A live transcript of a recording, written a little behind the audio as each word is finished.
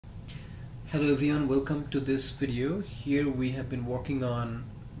Hello everyone, welcome to this video. Here we have been working on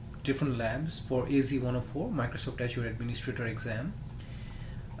different labs for AZ-104 Microsoft Azure Administrator exam.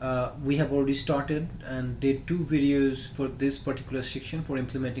 We have already started and did 2 videos for this particular section for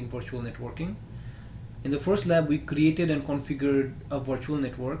implementing virtual networking. In the first lab we created and configured a virtual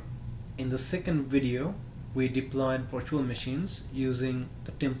network. In the second video we deployed virtual machines using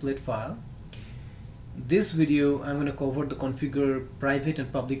the template file. This video I'm going to cover the configure private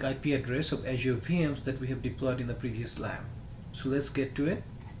and public IP address of Azure VMs that we have deployed in the previous lab. So let's get to it.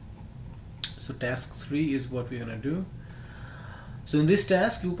 So task 3 is what we're going to do. So in this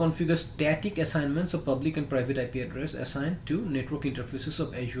task you configure static assignments of public and private IP address assigned to network interfaces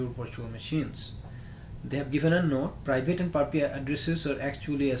of Azure virtual machines. They have given a note: private and public addresses are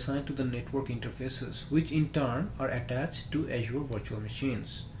actually assigned to the network interfaces, which in turn are attached to Azure virtual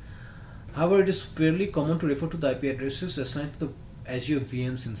machines. However, it is fairly common to refer to the IP addresses assigned to the Azure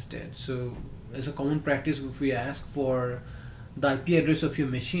VMs instead. So as a common practice, if we ask for the IP address of your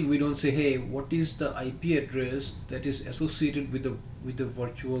machine, we don't say, hey, what is the IP address that is associated with the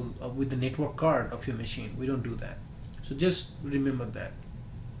virtual with the network card of your machine. We don't do that. So just remember that.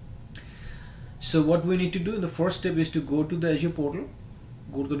 So what we need to do in the first step is to go to the Azure portal,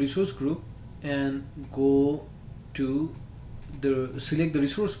 go to the resource group, and go to select the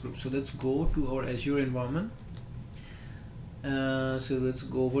resource group. So let's go to our Azure environment. So let's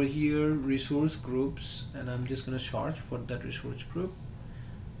go over here, resource groups, and I'm just going to search for that resource group.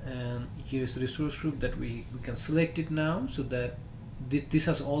 And here's the resource group that we can select it now, so that this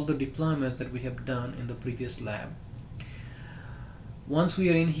has all the deployments that we have done in the previous lab. Once we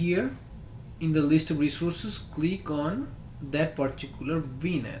are in here, in the list of resources, click on that particular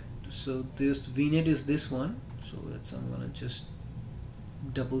VNet. So this VNet is this one. So I'm gonna just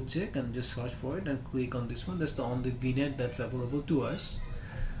double check and just search for it and click on this one. That's the only VNet that's available to us.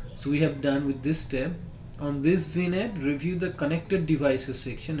 So we have done with this step. On this VNet, review the connected devices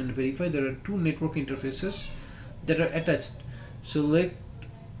section and verify there are 2 network interfaces that are attached. So like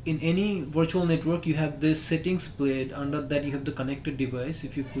in any virtual network, you have this settings blade. Under that you have the connected device.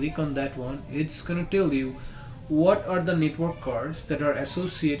 If you click on that one, it's gonna tell you what are the network cards that are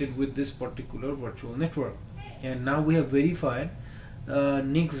associated with this particular virtual network. And now we have verified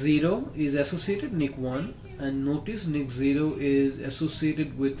NIC 0 is associated NIC 1, and notice NIC 0 is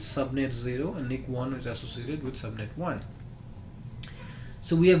associated with subnet 0 and NIC 1 is associated with subnet 1.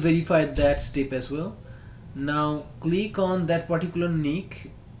 So we have verified that step as well. Now click on that particular NIC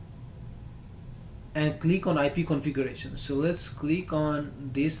and click on IP configuration. So let's click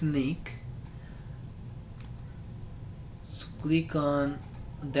on this NIC. So click on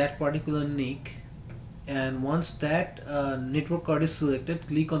that particular NIC. And once that network card is selected,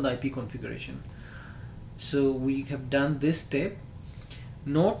 click on the IP configuration. So we have done this step.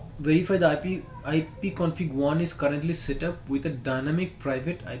 Note, verify the IP config 1 is currently set up with a dynamic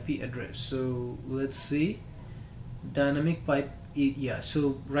private IP address. So let's see, dynamic pipe, yeah.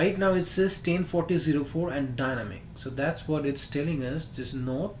 So right now it says 10.40.04 and dynamic. So that's what it's telling us. Just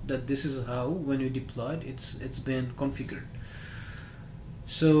note that this is how, when you deployed, it's been configured.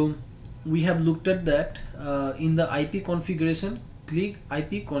 So we have looked at that. In the IP configuration, click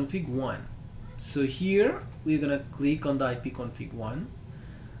IP config 1. So here we're gonna click on the IP config 1,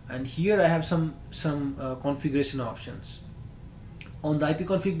 and here I have some configuration options. On the IP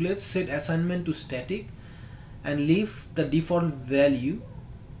config blade, set assignment to static and leave the default value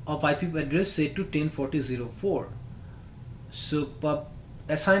of IP address set to 10.40.04. So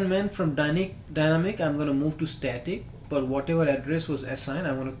assignment from dynamic I'm gonna move to static, but whatever address was assigned,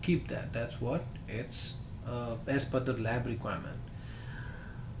 I'm going to keep that. That's what it's as per the lab requirement.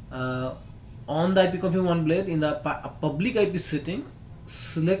 On the IP config 1 blade, in the public IP setting,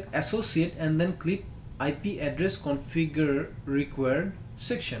 select associate and then click IP address configure required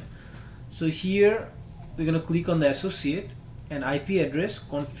section. So here we're going to click on the associate and IP address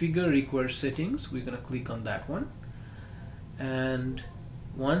configure required settings. We're going to click on that one, and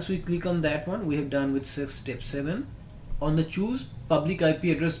once we click on that one, we have done with step 7. On the choose public IP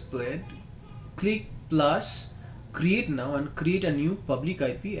address blade, click plus create now and create a new public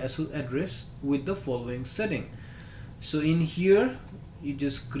IP address with the following setting. So in here you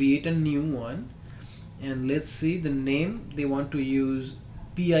just create a new one, and let's see the name they want to use.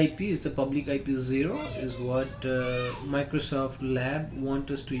 PIP is the public IP 0 is what Microsoft Lab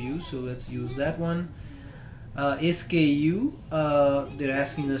want us to use, so let's use that one. SKU, they're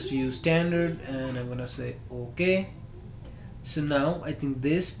asking us to use standard, and I'm gonna say okay. So now I think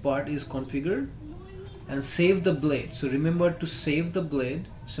this part is configured, and save the blade. So remember to save the blade.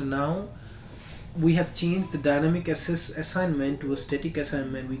 So now we have changed the dynamic assignment to a static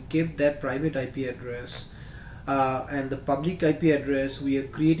assignment. We kept that private IP address, and the public IP address we are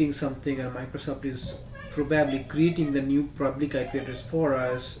creating something, and Microsoft is probably creating the new public IP address for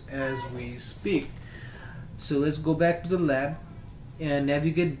us as we speak. So let's go back to the lab and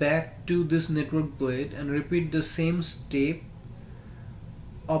navigate back to this network blade and repeat the same step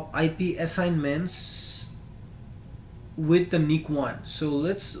of IP assignments with the NIC 1. So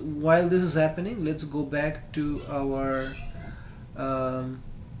let's, while this is happening, let's go back to our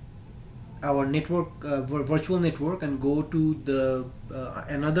network, virtual network, and go to the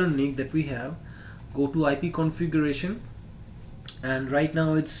another NIC that we have. Go to IP configuration, and right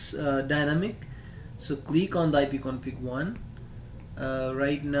now it's dynamic, so click on the IP config 1.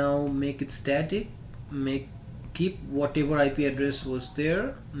 Right now make it static, keep whatever IP address was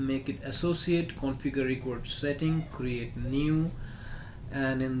there, make it associate, configure record setting, create new,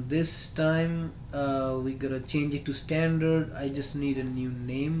 and in this time we gotta change it to standard. I just need a new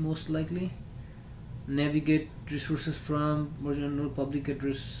name most likely. Navigate resources from version node public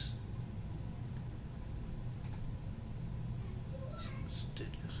address.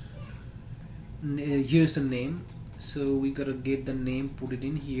 Here's the name, so we gotta get the name, put it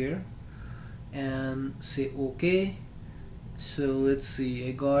in here and say OK. So let's see,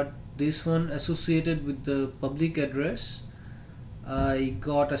 I got this one associated with the public address. I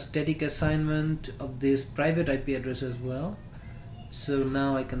got a static assignment of this private IP address as well. So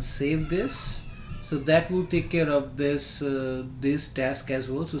now I can save this, so that will take care of this this task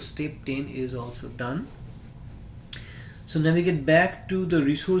as well. So step 10 is also done. So navigate back to the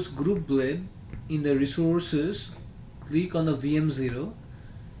resource group blade. In the resources, click on the VM0,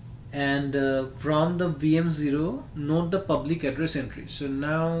 and from the VM0 note the public address entry. So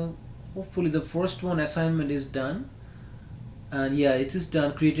now hopefully the first one assignment is done, and yeah, it is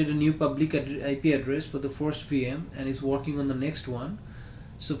done. Created a new public IP address for the first VM and is working on the next one.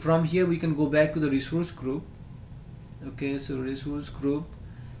 So from here we can go back to the resource group. Okay, so resource group,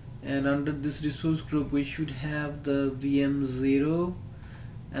 and under this resource group we should have the VM0,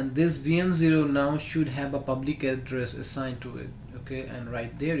 and this VM0 now should have a public address assigned to it. Okay, and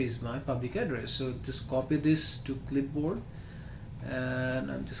right there is my public address. So just copy this to clipboard, and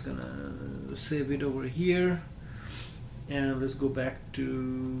I'm just gonna save it over here, and let's go back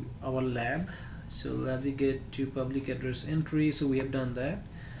to our lab. So navigate to public address entry. So we have done that,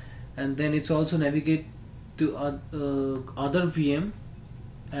 and then it's also navigate to other VM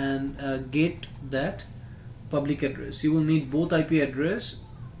and get that public address. You will need both IP address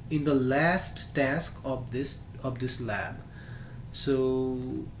in the last task of this lab. So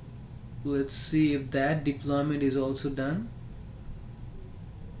let's see if that deployment is also done.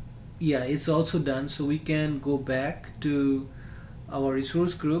 Yeah, it's also done. So we can go back to our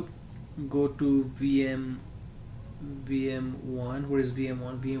resource group, go to VM1. Where is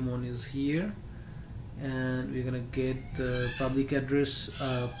VM1? VM1 is here, and we're gonna get the public address,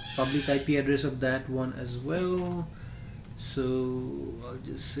 public IP address of that one as well. So I'll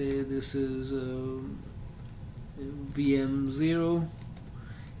just say this is VM0,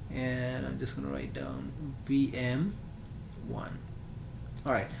 and I'm just gonna write down VM1.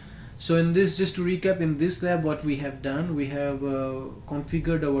 Alright, so in this, just to recap, in this lab what we have done, we have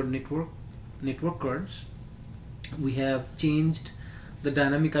configured our network cards. We have changed the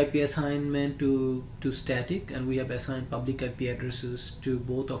dynamic IP assignment to static, and we have assigned public IP addresses to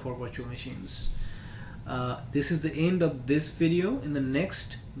both of our virtual machines. This is the end of this video. In the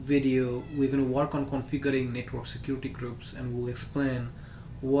next video we're going to work on configuring network security groups, and we'll explain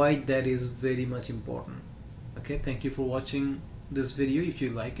why that is very much important. Okay, thank you for watching this video. If you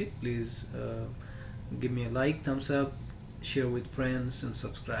like it, please give me a like, thumbs up, share with friends, and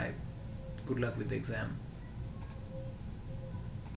subscribe. Good luck with the exam.